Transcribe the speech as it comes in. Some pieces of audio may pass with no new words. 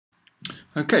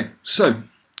Okay, so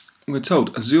we're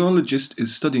told a zoologist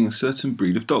is studying a certain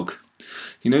breed of dog.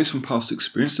 He knows from past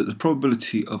experience that the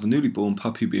probability of a newly born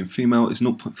puppy being female is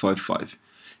 0.55.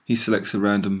 He selects a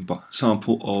random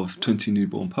sample of 20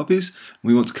 newborn puppies, and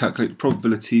we want to calculate the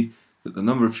probability that the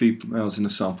number of females in the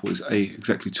sample is A,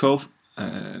 exactly 12,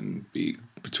 and B,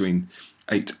 between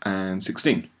 8 and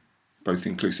 16, both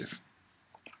inclusive.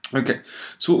 Okay,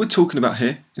 so what we're talking about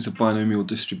here is a binomial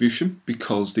distribution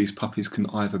because these puppies can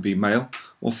either be male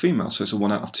or female, so it's a 1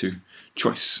 out of 2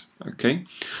 choice. Okay,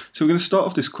 so we're going to start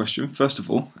off this question, first of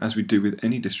all, as we do with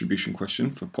any distribution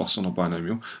question for Poisson or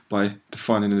binomial, by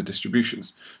defining the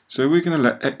distributions. So we're going to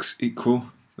let x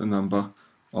equal the number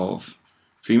of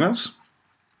females,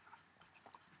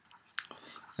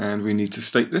 and we need to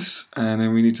state this, and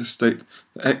then we need to state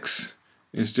that x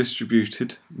is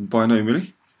distributed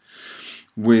binomially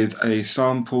with a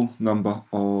sample number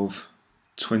of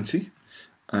 20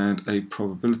 and a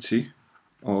probability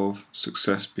of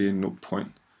success being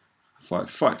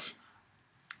 0.55.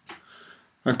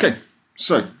 Okay,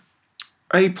 so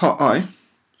A part I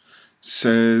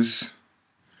says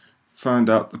find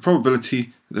out the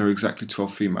probability that there are exactly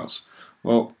 12 females.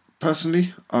 Well,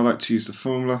 personally, I like to use the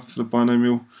formula for the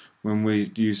binomial when we're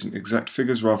using exact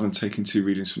figures rather than taking two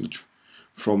readings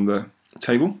from the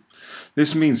table.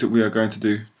 This means that we are going to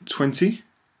do 20,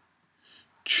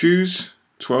 choose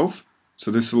 12, so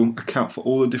this will account for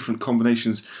all the different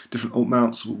combinations, different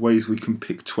amounts of ways we can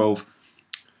pick 12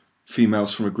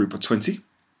 females from a group of 20,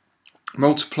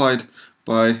 multiplied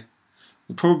by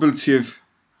the probability of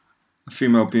a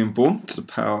female being born to the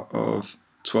power of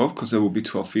 12, because there will be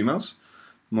 12 females,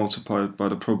 multiplied by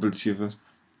the probability of a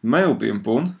male being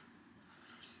born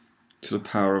to the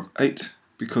power of 8,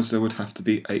 because there would have to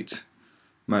be 8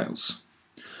 males.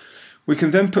 We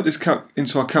can then put this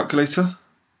into our calculator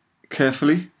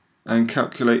carefully and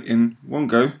calculate in one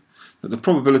go that the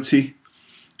probability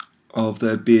of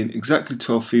there being exactly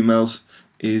 12 females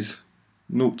is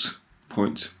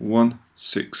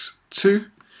 0.162,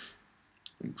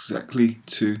 exactly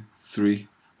to 3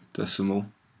 decimal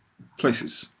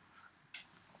places.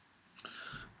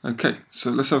 Okay,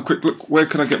 so let's have a quick look. Where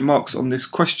can I get marks on this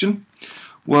question?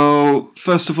 Well,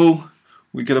 first of all,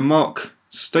 we get a mark,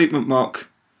 statement mark,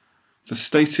 for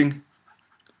stating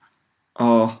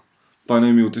our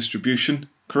binomial distribution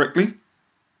correctly.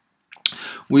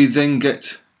 We then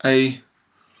get a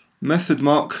method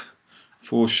mark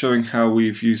for showing how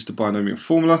we've used the binomial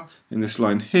formula in this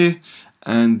line here,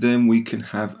 and then we can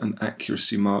have an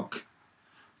accuracy mark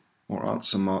or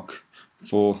answer mark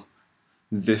for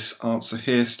this answer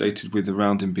here, stated with the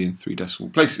rounding being 3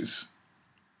 decimal places.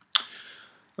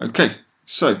 Okay,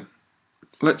 so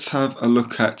let's have a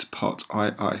look at part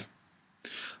II.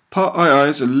 Part II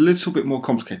is a little bit more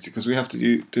complicated because we have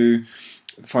to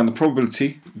find the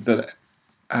probability that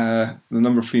the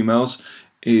number of females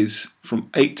is from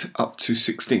 8 up to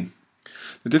 16.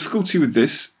 The difficulty with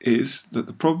this is that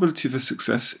the probability of a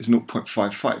success is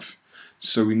 0.55.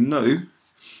 So we know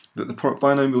that the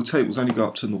binomial tables only go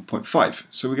up to 0.5.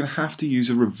 So we're going to have to use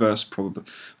a reverse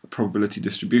probability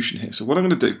distribution here. So what I'm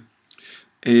going to do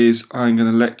is I'm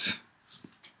going to let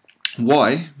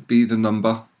y be the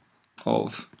number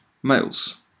of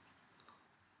males.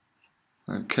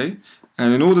 Okay,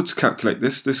 and in order to calculate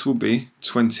this, this will be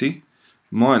 20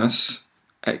 minus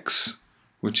x,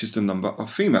 which is the number of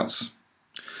females.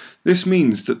 This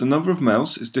means that the number of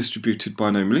males is distributed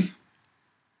binomially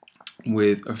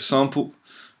with a sample,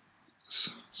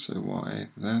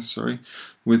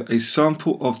 with a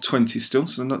sample of 20 still,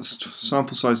 so that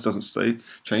sample size doesn't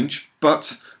change,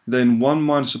 but then 1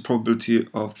 minus the probability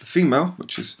of the female,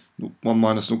 which is 1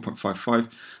 minus 0.55,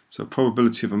 so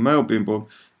probability of a male being born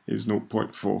is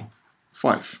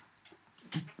 0.45.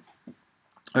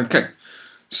 Okay,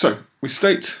 so we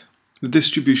state the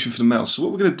distribution for the males. So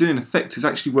what we're going to do in effect is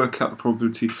actually work out the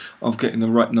probability of getting the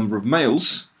right number of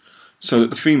males so that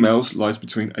the females lies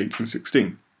between 8 and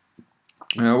 16.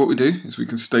 Now what we do is we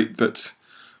can state that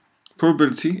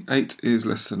probability 8 is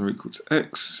less than or equal to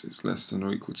x is less than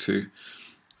or equal to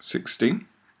 16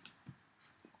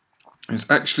 is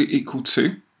actually equal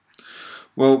to,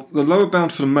 well, the lower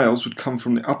bound for the males would come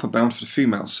from the upper bound for the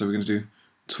females, so we're going to do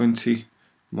 20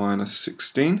 minus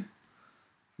 16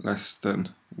 less than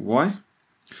y,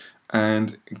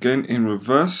 and again in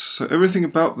reverse, so everything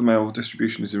about the male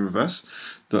distribution is in reverse.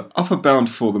 The upper bound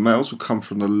for the males will come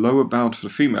from the lower bound for the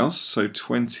females, so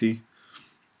 20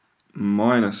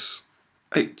 minus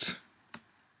 8.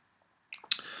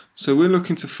 So we're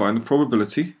looking to find the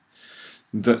probability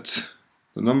that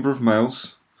the number of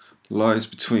males lies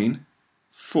between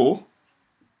 4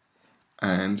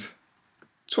 and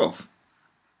 12.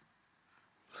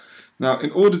 Now,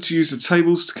 in order to use the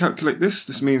tables to calculate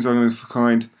this means I'm going to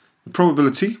find the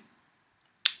probability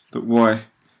that y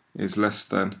is less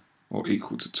than or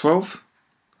equal to 12.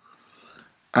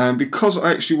 And because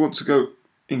I actually want to go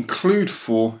include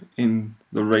 4 in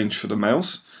the range for the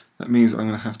males, that means I'm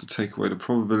going to have to take away the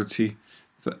probability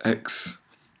that x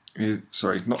is,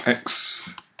 sorry, not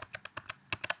x,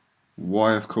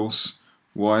 y of course,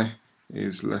 y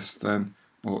is less than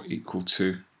or equal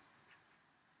to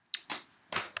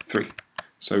 3.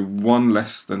 So 1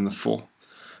 less than the 4.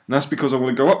 And that's because I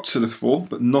want to go up to the 4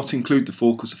 but not include the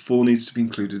 4, because the 4 needs to be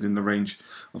included in the range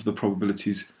of the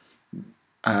probabilities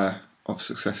of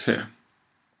success here.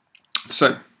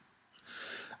 So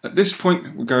at this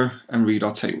point we'll go and read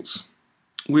our tables.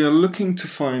 We are looking to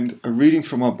find a reading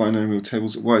from our binomial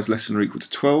tables that y is less than or equal to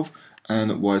 12 and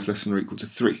that y is less than or equal to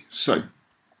 3. So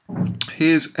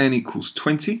here's n equals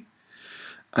 20,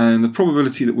 and the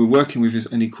probability that we're working with is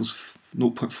n equals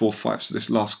 0.45, so this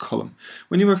last column.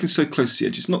 When you're working so close to the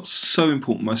edge, it's not so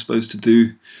important, I suppose, to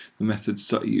do the methods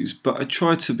that I use, but I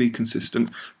try to be consistent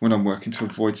when I'm working to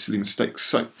avoid silly mistakes.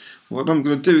 So what I'm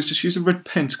going to do is just use a red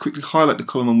pen to quickly highlight the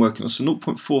column I'm working on. So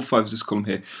 0.45 is this column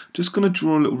here. I'm just going to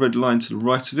draw a little red line to the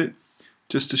right of it,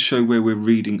 just to show where we're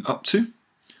reading up to.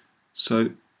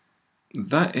 So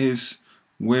that is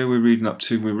where we're reading up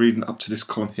to. We're reading up to this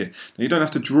column here. Now you don't have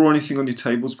to draw anything on your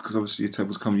tables, because obviously your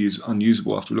tables become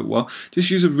unusable after a little while. Just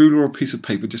use a ruler or a piece of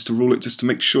paper just to rule it, just to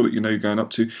make sure that you know you're going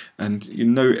up to, and you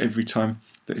know every time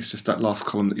that it's just that last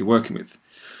column that you're working with.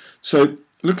 So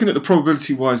looking at the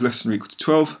probability y is less than or equal to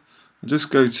 12, I'll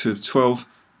just go to 12,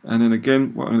 and then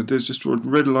again what I'm going to do is just draw a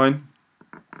red line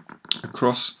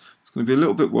across. It's going to be a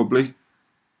little bit wobbly,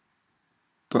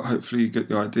 but hopefully you get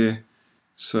the idea.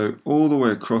 So all the way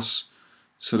across,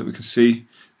 so that we can see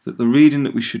that the reading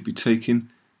that we should be taking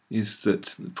is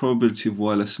that the probability of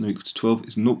y less than or equal to 12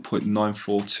 is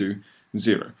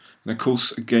 0.9420. And of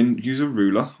course, again, use a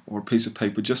ruler or a piece of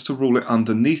paper just to rule it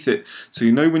underneath it, so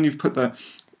you know when you've put that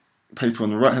paper on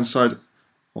the right hand side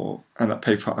and that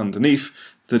paper underneath,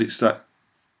 that it's that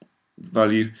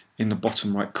value in the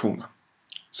bottom right corner.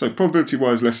 So probability y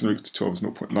is less than or equal to 12 is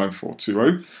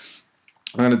 0.9420.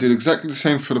 I'm going to do exactly the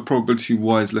same for the probability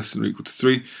y is less than or equal to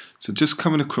 3. So just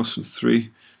coming across from 3,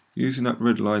 using that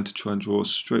red line to try and draw as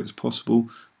straight as possible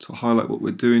to highlight what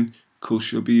we're doing. Of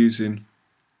course, you'll be using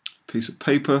a piece of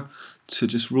paper to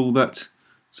just rule that.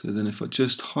 So then if I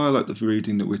just highlight the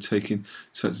reading that we're taking,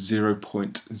 so that's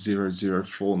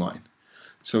 0.0049.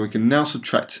 So we can now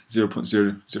subtract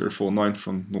 0.0049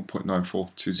 from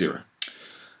 0.9420.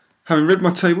 Having read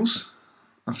my tables,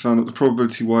 I found that the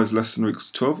probability y is less than or equal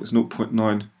to 12 is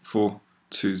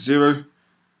 0.9420,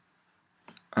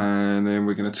 and then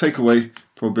we're going to take away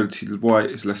probability y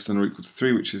is less than or equal to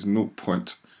 3, which is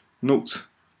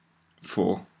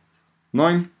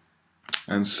 0.049,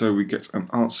 and so we get an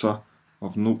answer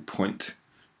of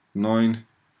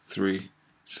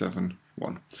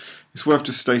 0.9371. It's worth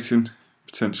just stating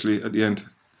potentially at the end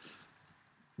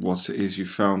what it is you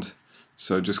found.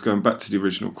 So just going back to the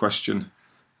original question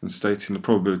and stating the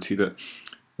probability that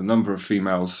the number of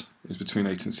females is between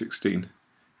 8 and 16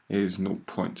 is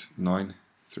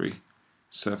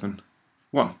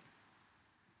 0.9371.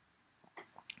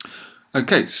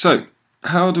 Okay, so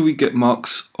how do we get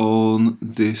marks on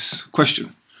this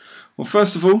question? Well,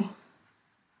 first of all,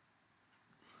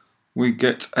 we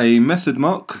get a method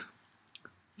mark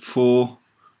for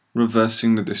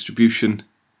reversing the distribution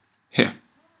here.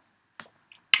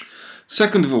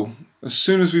 Second of all, as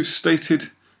soon as we've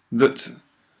stated that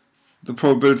the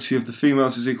probability of the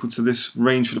females is equal to this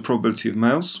range for the probability of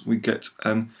males, we get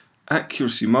an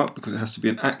accuracy mark, because it has to be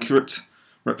an accurate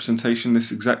representation,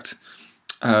 this exact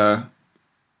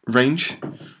range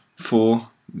for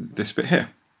this bit here.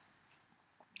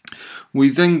 We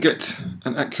then get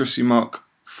an accuracy mark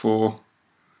for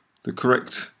the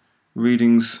correct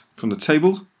readings from the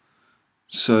table,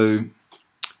 so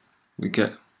we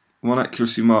get one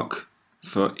accuracy mark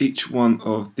for each one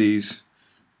of these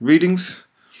readings,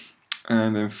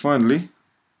 and then finally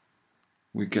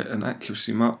we get an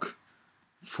accuracy mark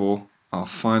for our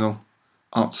final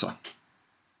answer.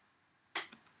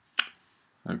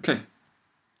 Okay,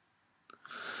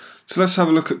 so let's have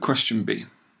a look at question B.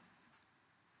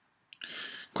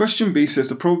 Question B says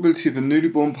the probability of a newly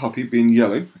born puppy being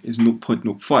yellow is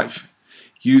 0.05.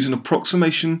 Use an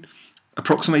approximating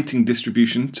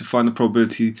distribution to find the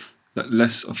probability that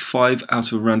less of 5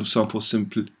 out of a random sample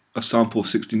of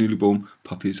 60 newly born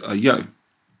puppies are yellow.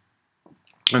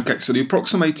 Okay, so the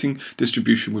approximating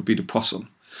distribution would be the Poisson.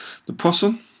 The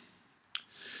Poisson,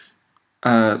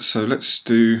 so let's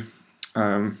do,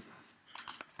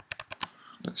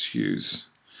 let's use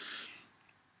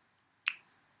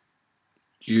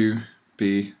U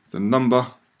be the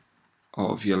number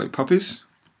of yellow puppies.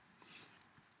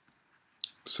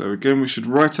 So again, we should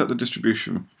write out the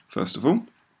distribution first of all.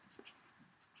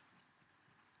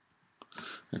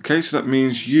 Okay, so that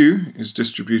means U is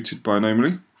distributed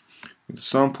binomially with a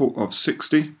sample of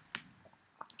 60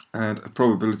 and a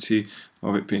probability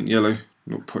of it being yellow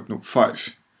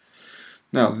 0.05.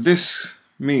 Now this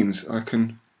means I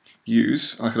can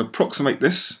approximate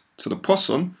this to the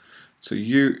Poisson, so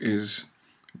U is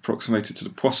approximated to the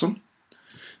Poisson.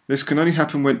 This can only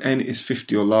happen when n is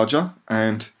 50 or larger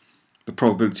and the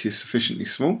probability is sufficiently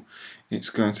small. It's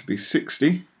going to be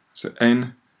 60, so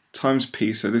n times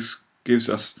p, so this gives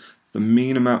us the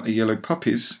mean amount of yellow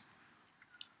puppies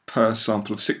per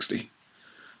sample of 60.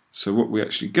 So what we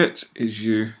actually get is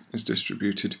U is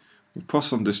distributed with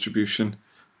Poisson distribution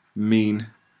mean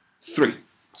 3.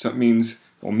 So that means,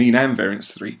 or mean and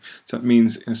variance 3. So that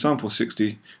means in a sample of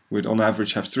 60 we'd on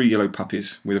average have 3 yellow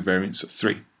puppies with a variance of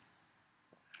 3.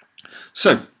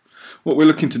 So what we're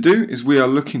looking to do is we are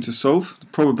looking to solve the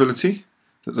probability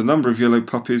that the number of yellow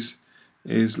puppies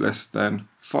is less than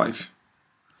 5.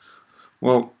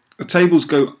 Well, the tables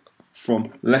go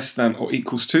from less than or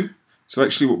equals to, so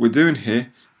actually what we're doing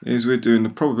here is we're doing the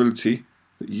probability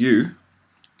that U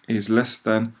is less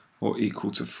than or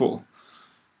equal to 4.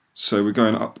 So we're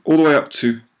going up all the way up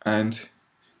to and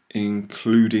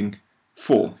including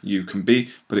 4 U can be,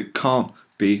 but it can't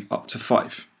be up to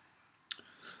 5.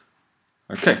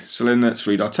 Okay, so then let's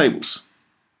read our tables.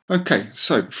 Okay,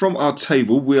 so from our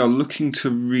table we are looking to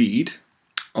read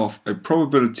of a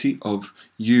probability of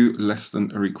U less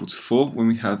than or equal to 4 when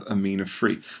we have a mean of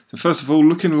 3. So first of all,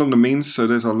 looking along the means, so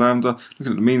there's our lambda,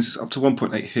 looking at the means, it's up to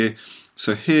 1.8 here.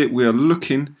 So here we are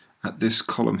looking at this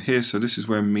column here, so this is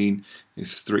where mean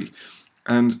is 3.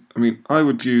 And I mean, I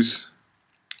would use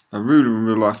a ruler in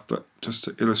real life, but just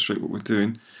to illustrate what we're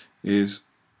doing is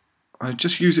I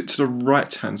just use it to the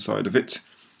right hand side of it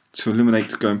to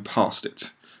eliminate going past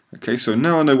it. Okay, so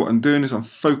now I know what I'm doing is I'm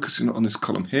focusing on this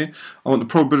column here. I want the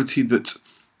probability that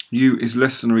U is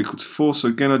less than or equal to 4, so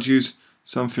again I'd use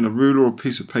something, a ruler or a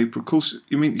piece of paper. Of course,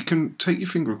 you can take your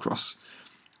finger across,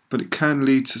 but it can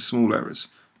lead to small errors.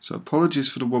 So apologies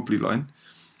for the wobbly line,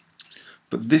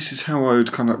 but this is how I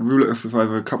would kind of rule it off with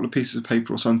either a couple of pieces of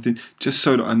paper or something, just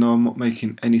so that I know I'm not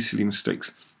making any silly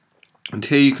mistakes. And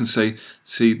here you can see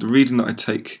the reading that I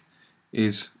take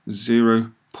is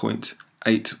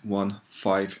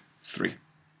 0.8153.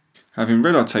 Having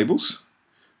read our tables,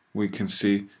 we can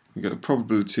see we get a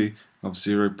probability of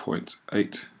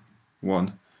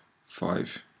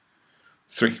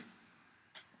 0.8153.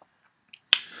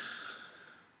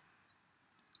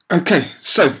 Okay,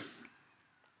 so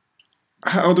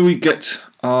how do we get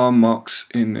our marks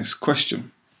in this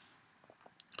question?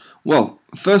 Well,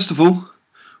 first of all,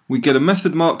 we get a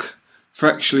method mark for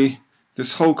actually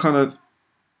this whole kind of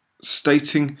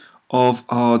stating of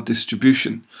our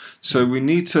distribution. So we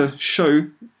need to show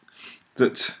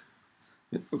that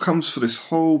it comes for this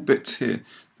whole bit here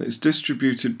that is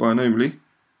distributed binomially,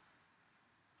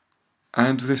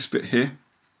 and this bit here.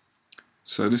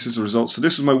 So this is the result. So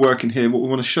this is my work in here. What we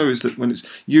want to show is that when it's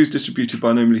U is distributed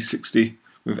binomially 60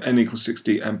 with n equals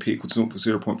 60 and p equals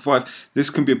 0.5, this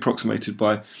can be approximated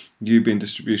by U being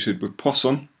distributed with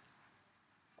Poisson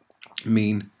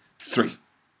mean 3.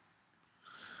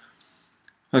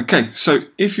 Okay, so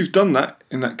if you've done that,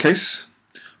 in that case,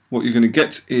 what you're going to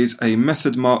get is a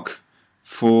method mark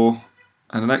for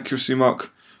and an accuracy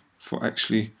mark for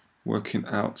actually working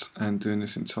out and doing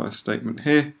this entire statement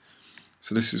here.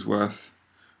 So this is worth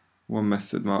 1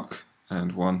 method mark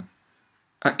and 1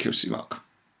 accuracy mark.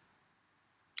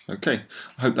 Okay,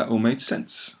 I hope that all made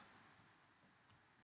sense.